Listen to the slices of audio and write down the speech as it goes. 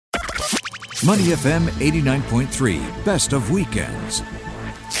Money FM 89.3, best of weekends.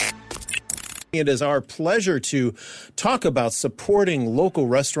 It is our pleasure to talk about supporting local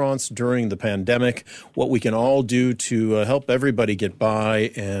restaurants during the pandemic, what we can all do to help everybody get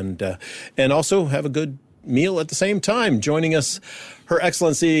by and also have a good meal at the same time. Joining us, Her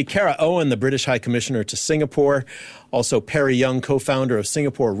Excellency Cara Owen, the British High Commissioner to Singapore. Also, Perry Young, co-founder of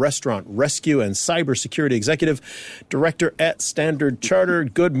Singapore Restaurant Rescue and Cybersecurity Executive Director at Standard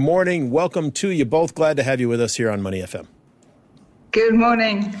Chartered. Good morning. Welcome to you both. Glad to have you with us here on Money FM. Good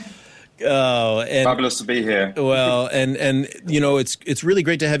morning. And fabulous to be here. Well, and you know, it's really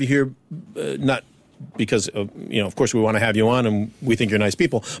great to have you here, not because of course we want to have you on and we think you're nice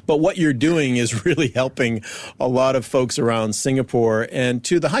people, but what you're doing is really helping a lot of folks around Singapore. And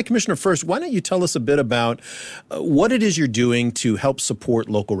to the High Commissioner first, why don't you tell us a bit about what it is you're doing to help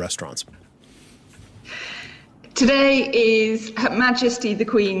support local restaurants? Today is Her Majesty the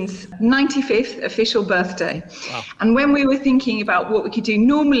Queen's 95th official birthday. Wow. And when we were thinking about what we could do,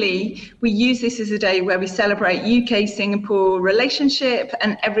 normally we use this as a day where we celebrate UK-Singapore relationship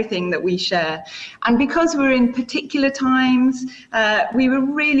and everything that we share. And because we're in particular times, we were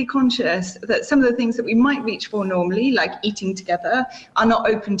really conscious that some of the things that we might reach for normally, like eating together, are not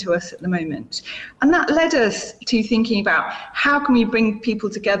open to us at the moment. And that led us to thinking about how can we bring people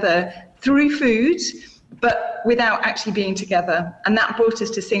together through food, but without actually being together. And that brought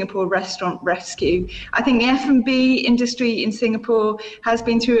us to Singapore Restaurant Rescue. I think the F&B industry in Singapore has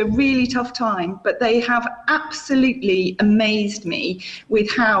been through a really tough time, but they have absolutely amazed me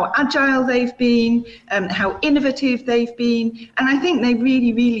with how agile they've been, how innovative they've been. And I think they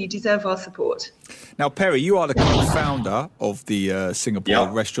really, really deserve our support. Now, Perry, you are the co-founder of the Singapore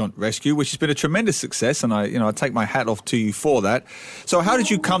Restaurant Rescue, which has been a tremendous success, and I take my hat off to you for that. So how did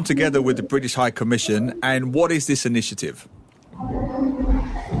you come together with the British High Commission, and what is this initiative?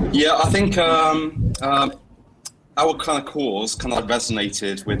 Yeah, I think our kind of cause kind of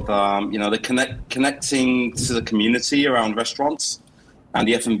resonated with the connecting to the community around restaurants and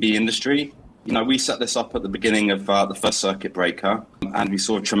the F&B industry. You know, we set this up at the beginning of the first circuit breaker, and we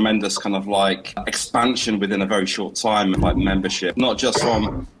saw a tremendous kind of expansion within a very short time, like membership, not just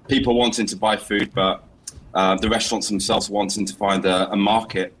from people wanting to buy food, but the restaurants themselves wanting to find a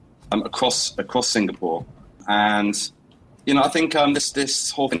market across Singapore. And, I think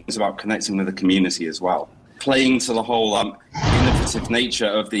this whole thing is about connecting with the community as well, playing to the whole innovative nature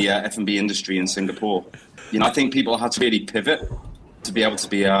of the F&B industry in Singapore. I think people had to really pivot to be able to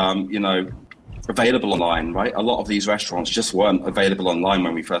be, available online, right? A lot of these restaurants just weren't available online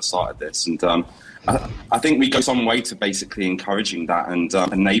when we first started this. And I think we go some way to basically encouraging that and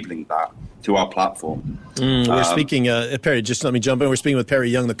enabling that through our platform. We're speaking, Perry, just let me jump in. We're speaking with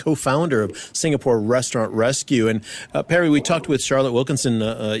Perry Young, the co-founder of Singapore Restaurant Rescue. And Perry, we talked with Charlotte Wilkinson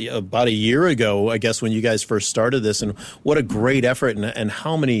about a year ago, I guess, when you guys first started this. And what a great effort and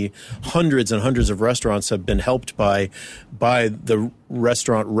how many hundreds and hundreds of restaurants have been helped by the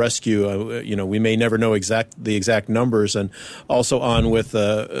Restaurant Rescue. We may never know the exact numbers. And also on with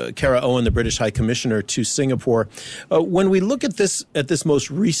Cara Owen, the British High Commissioner to Singapore. When we look at this most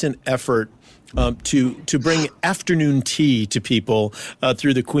recent effort to bring afternoon tea to people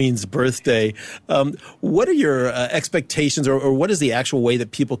through the Queen's birthday, what are your expectations, or what is the actual way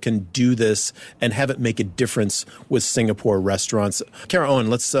that people can do this and have it make a difference with Singapore restaurants? Cara Owen,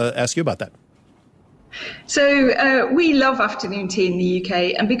 let's ask you about that. So we love afternoon tea in the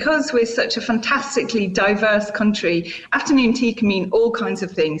UK, and because we're such a fantastically diverse country, afternoon tea can mean all kinds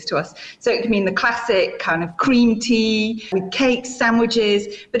of things to us. So it can mean the classic kind of cream tea with cakes, sandwiches,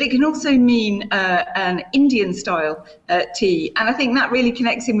 but it can also mean an Indian style tea. And I think that really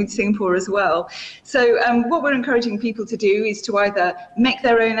connects in with Singapore as well. So what we're encouraging people to do is to either make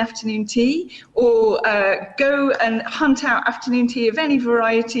their own afternoon tea or go and hunt out afternoon tea of any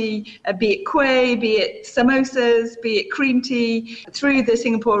variety, be it kueh, be it samosas, be it cream tea, through the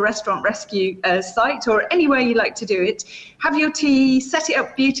Singapore Restaurant Rescue site, or any way you like to do it. Have your tea, set it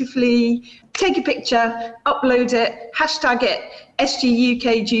up beautifully, take a picture, upload it, hashtag it, SG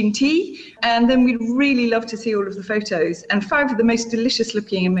UK June Tea, and then we'd really love to see all of the photos. And 5 of the most delicious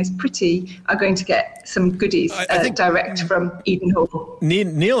looking and most pretty are going to get some goodies direct from Eden Hall.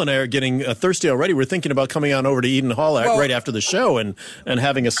 Neil and I are getting thirsty already. We're thinking about coming on over to Eden Hall right after the show and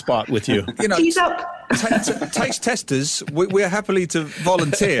having a spot with you. Tease up. Taste testers, we're happily to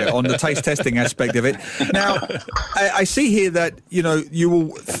volunteer on the taste testing aspect of it. Now, I see here that,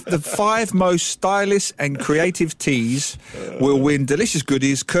 the 5 most stylish and creative teas will win delicious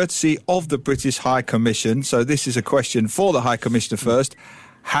goodies courtesy of the British High Commission. So this is a question for the High Commissioner first.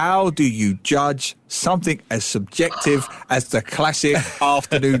 How do you judge something as subjective as the classic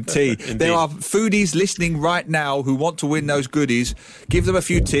afternoon tea? There are foodies listening right now who want to win those goodies. Give them a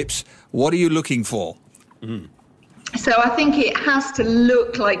few tips. What are you looking for? So I think it has to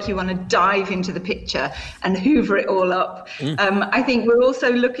look like you want to dive into the picture and hoover it all up. I think we're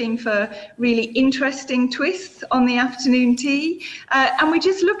also looking for really interesting twists on the afternoon tea. And we're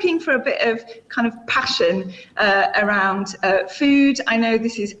just looking for a bit of kind of passion around food. I know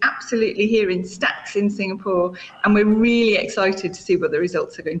this is absolutely here in stacks in Singapore, and we're really excited to see what the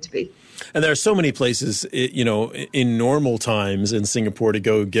results are going to be. And there are so many places, in normal times in Singapore to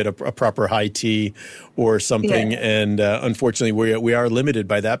go get a proper high tea or something. Yeah. And unfortunately, we are limited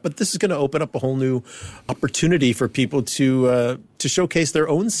by that. But this is going to open up a whole new opportunity for people to showcase their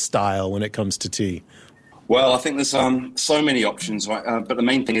own style when it comes to tea. Well, I think there's so many options, right? But the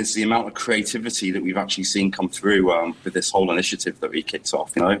main thing is the amount of creativity that we've actually seen come through with this whole initiative that we kicked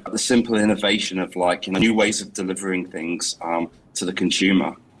off. The simple innovation of new ways of delivering things to the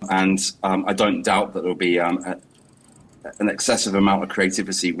consumer. And I don't doubt that there'll be an excessive amount of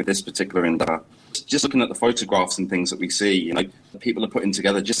creativity with this particular endeavor. Just looking at the photographs and things that we see, people are putting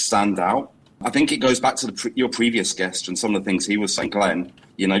together just stand out. I think it goes back to your previous guest and some of the things he was saying, Glenn,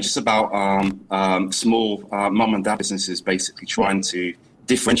 just about small mum and dad businesses basically trying to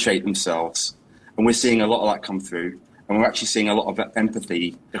differentiate themselves. And we're seeing a lot of that come through. And we're actually seeing a lot of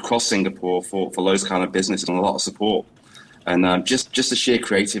empathy across Singapore for those kind of businesses and a lot of support. And just the sheer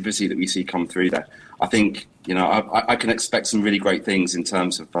creativity that we see come through there, I think I can expect some really great things in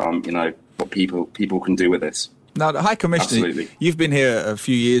terms of what people can do with this. Now, the High Commissioner, Absolutely. You've been here a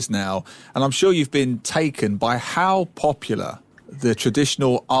few years now, and I'm sure you've been taken by how popular the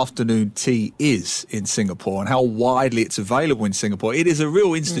traditional afternoon tea is in Singapore and how widely it's available in Singapore. It is a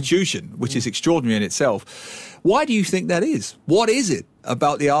real institution, which is extraordinary in itself. Why do you think that is? What is it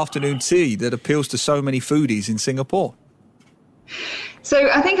about the afternoon tea that appeals to so many foodies in Singapore? So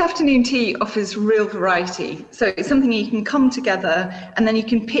I think afternoon tea offers real variety. So it's something you can come together and then you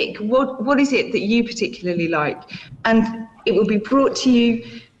can pick what is it that you particularly like. And it will be brought to you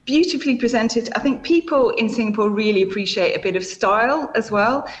beautifully presented. I think people in Singapore really appreciate a bit of style as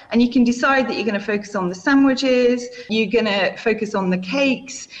well. And you can decide that you're going to focus on the sandwiches, you're going to focus on the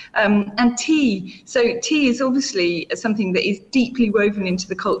cakes, and tea. So tea is obviously something that is deeply woven into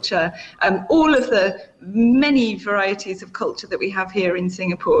the culture. All of the many varieties of culture that we have here in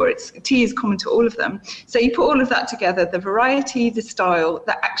Singapore, tea is common to all of them. So you put all of that together, the variety, the style,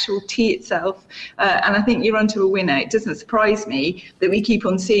 the actual tea itself, and I think you're onto a winner. It doesn't surprise me that we keep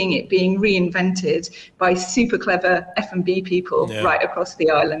on seeing it being reinvented by super clever F&B people right across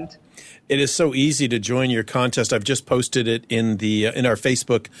the island. It is so easy to join your contest. I've just posted it in our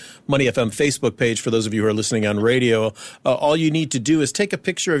Facebook, Money FM Facebook page for those of you who are listening on radio. All you need to do is take a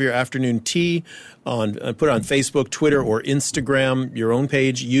picture of your afternoon tea, put it on Facebook, Twitter, or Instagram, your own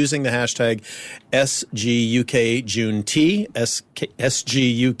page, using the hashtag SGUKJuneTea,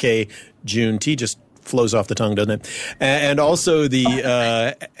 SGUKJuneTea, just flows off the tongue, doesn't it? And also the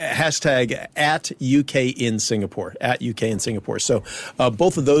hashtag at UK in Singapore, at UK in Singapore. So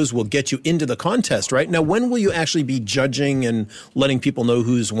both of those will get you into the contest, right? Now, when will you actually be judging and letting people know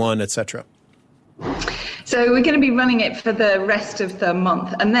who's won, etc.? So we're going to be running it for the rest of the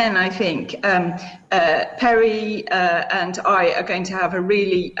month. And then I think Perry and I are going to have a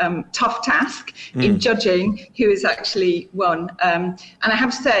really tough task in judging who has actually won. And I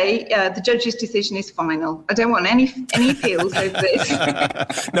have to say, the judge's decision is final. I don't want any appeals over this.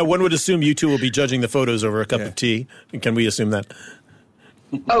 Now, one would assume you two will be judging the photos over a cup of tea. Can we assume that?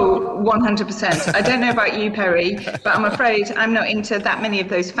 Oh, 100%. I don't know about you, Perry, but I'm afraid I'm not into that many of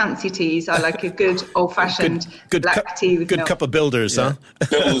those fancy teas. I like a good old-fashioned black tea with milk. Cup of Builders, huh?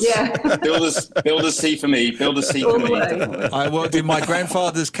 Builders tea for me. Builders tea for me. I worked in my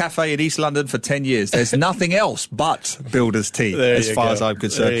grandfather's cafe in East London for 10 years. There's nothing else but Builders tea, as far as I'm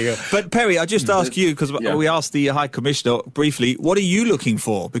concerned. There you go. But Perry, I just ask you, because we asked the High Commissioner briefly, what are you looking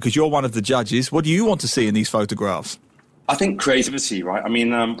for? Because you're one of the judges. What do you want to see in these photographs? I think creativity, right? I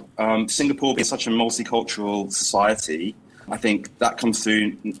mean, Singapore being such a multicultural society, I think that comes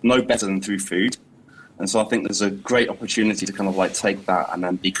through no better than through food. And so I think there's a great opportunity to kind of like take that and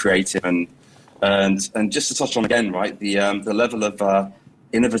then be creative and just to touch on again, right, the level of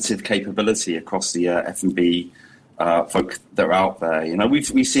innovative capability across the F&B folk that are out there. We've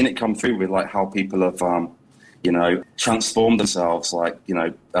seen it come through with like how people have transformed themselves, like,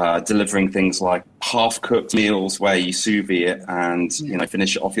 delivering things like half-cooked meals where you sous vide it and,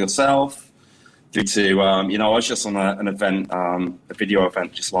 finish it off yourself, through to, I was just on an event, a video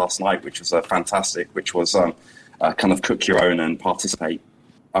event just last night, which was fantastic, which was kind of cook your own and participate.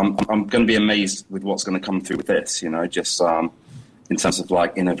 I'm going to be amazed with what's going to come through with this. Just in terms of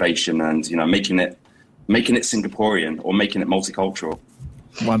like innovation and making it Singaporean or making it multicultural.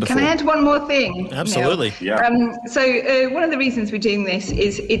 Wonderful. Can I add one more thing? Absolutely. Yeah. One of the reasons we're doing this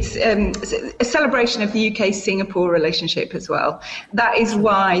is it's a celebration of the UK-Singapore relationship as well. That is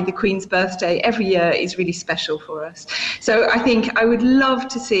why the Queen's birthday every year is really special for us. So I think I would love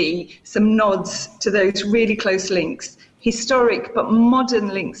to see some nods to those really close links, historic but modern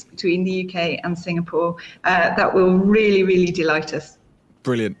links between the UK and Singapore. That will really, really delight us.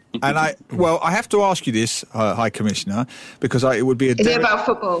 Brilliant. And I have to ask you this, High Commissioner, because it would be a... Is it about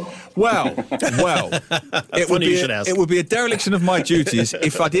football? Well, it would be a dereliction of my duties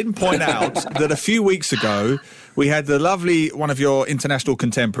if I didn't point out that a few weeks ago we had the lovely, one of your international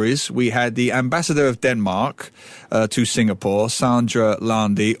contemporaries, we had the ambassador of Denmark to Singapore, Sandra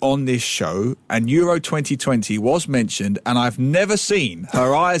Landi, on this show, and Euro 2020 was mentioned, and I've never seen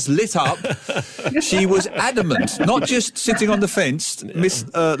her eyes lit up. She was adamant, not just sitting on the fence. Miss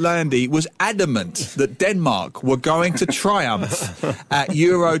Landi was adamant that Denmark were going to triumph at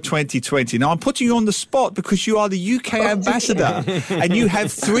Euro 2020. Now, I'm putting you on the spot because you are the UK ambassador, and you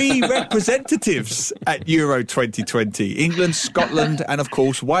have 3 representatives at Euro 2020, England, Scotland, and of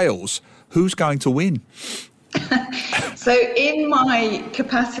course Wales. Who's going to win? So in my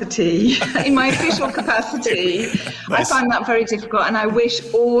capacity, in my official capacity, nice. I find that very difficult, and I wish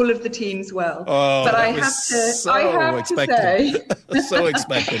all of the teams well. Oh, but I have to say, so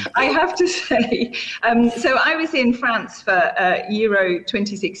expected. I have to say, so I was in France for Euro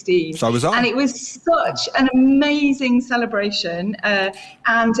 2016. So was I. And it was such an amazing celebration.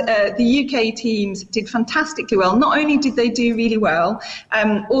 And the UK teams did fantastically well. Not only did they do really well,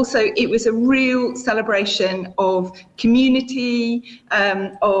 also it was a real celebration of community,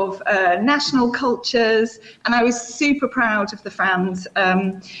 of national cultures, and I was super proud of the fans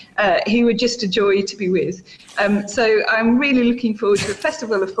who were just a joy to be with. So I'm really looking forward to a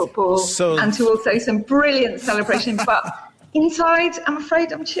festival of football and to also some brilliant celebration. But inside, I'm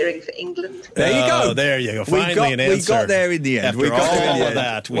afraid I'm cheering for England. There you go. There you go. Finally, an answer. We got there in the end. After all of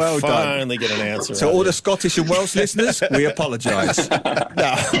that, we finally get an answer. So all the Scottish and Welsh listeners, we apologise.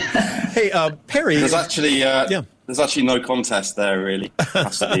 Hey, Perry. There's actually no contest there, really. It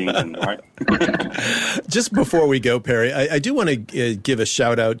has to be England, right? Just before we go, Perry, I do want to give a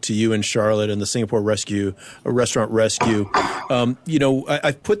shout out to you and Charlotte and the Singapore Restaurant Rescue.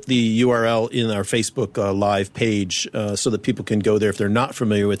 I've put the URL in our Facebook Live page so that people can go there if they're not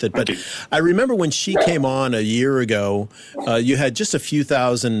familiar with it. But I remember when she came on a year ago, you had just a few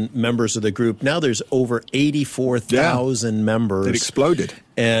thousand members of the group. Now there's over 84,000 members. It exploded.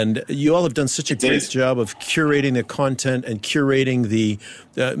 And you all have done such a great job of curating the content and curating the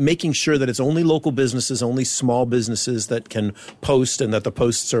making sure that it's only local businesses, only small businesses that can post and that the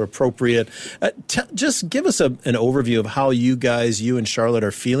posts are appropriate. Just give us an overview of how you and Charlotte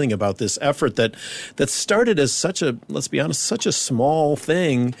are feeling about this effort that started as such a, let's be honest, such a small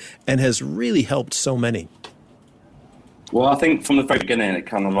thing and has really helped so many. Well, I think from the very beginning, it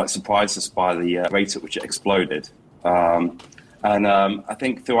kind of like surprised us by the rate at which it exploded. And I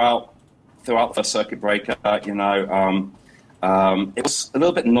think throughout the circuit breaker, it was a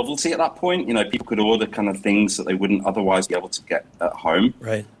little bit novelty at that point. People could order kind of things that they wouldn't otherwise be able to get at home.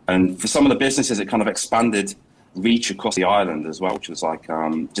 Right. And for some of the businesses, it kind of expanded reach across the island as well, which was like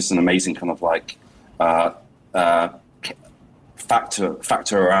just an amazing kind of like factor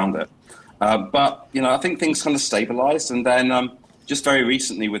around it. But I think things kind of stabilized, and then just very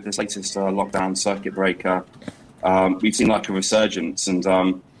recently with this latest lockdown circuit breaker. We've seen like a resurgence, and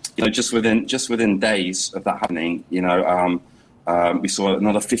just within days of that happening, we saw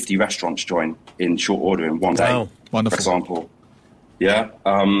another 50 restaurants join in short order in one day. Wow. Wonderful. For example, yeah,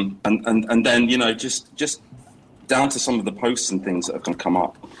 and then just down to some of the posts and things that have come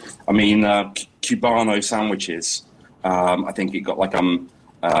up. I mean, Cubano sandwiches. I think it got like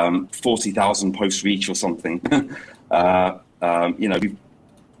 40,000 posts reach or something.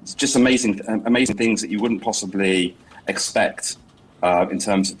 It's just amazing things that you wouldn't possibly expect in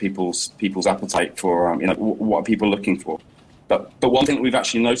terms of people's appetite for what are people looking for. But one thing that we've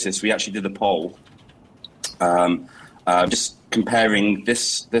actually noticed, we actually did a poll just comparing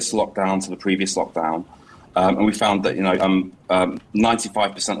this lockdown to the previous lockdown, and we found that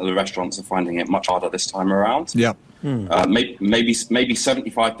 95% of the restaurants are finding it much harder this time around. Yeah, maybe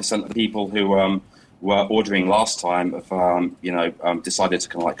 75% of the people who were ordering last time have decided to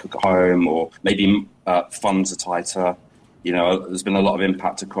kind of like cook at home, or maybe funds are tighter. There's been a lot of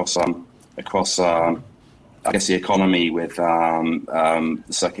impact across I guess the economy with the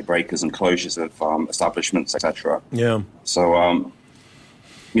circuit breakers and closures of establishments, etc. Yeah. So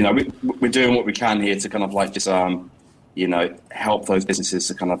you know, we're doing what we can here to kind of like just, you know, help those businesses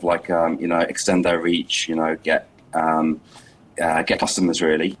to kind of like, you know, extend their reach, you know, get customers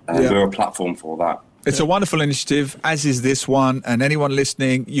really. We're a platform for that. It's a wonderful initiative, as is this one. And anyone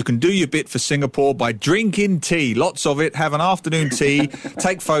listening, you can do your bit for Singapore by drinking tea. Lots of it. Have an afternoon tea.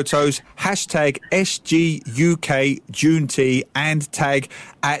 Take photos. Hashtag SGUK June Tea and tag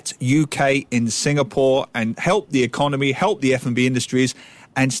at UK in Singapore and help the economy, help the F&B industries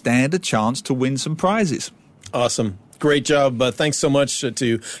and stand a chance to win some prizes. Awesome. Great job. Thanks so much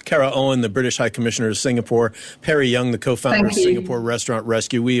to Cara Owen, the British High Commissioner of Singapore, Perry Young, the co-founder of Singapore Restaurant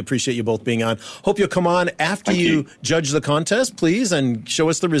Rescue. We appreciate you both being on. Hope you'll come on after you judge the contest, please, and show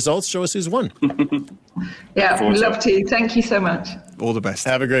us the results. Show us who's won. Yeah, we'd love to. Thank you so much. All the best.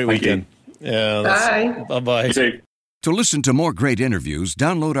 Have a great weekend. Yeah, bye. Bye-bye. To listen to more great interviews,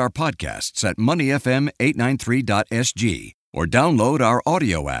 download our podcasts at moneyfm893.sg or download our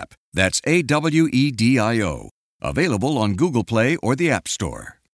audio app. That's AWEDIO. Available on Google Play or the App Store.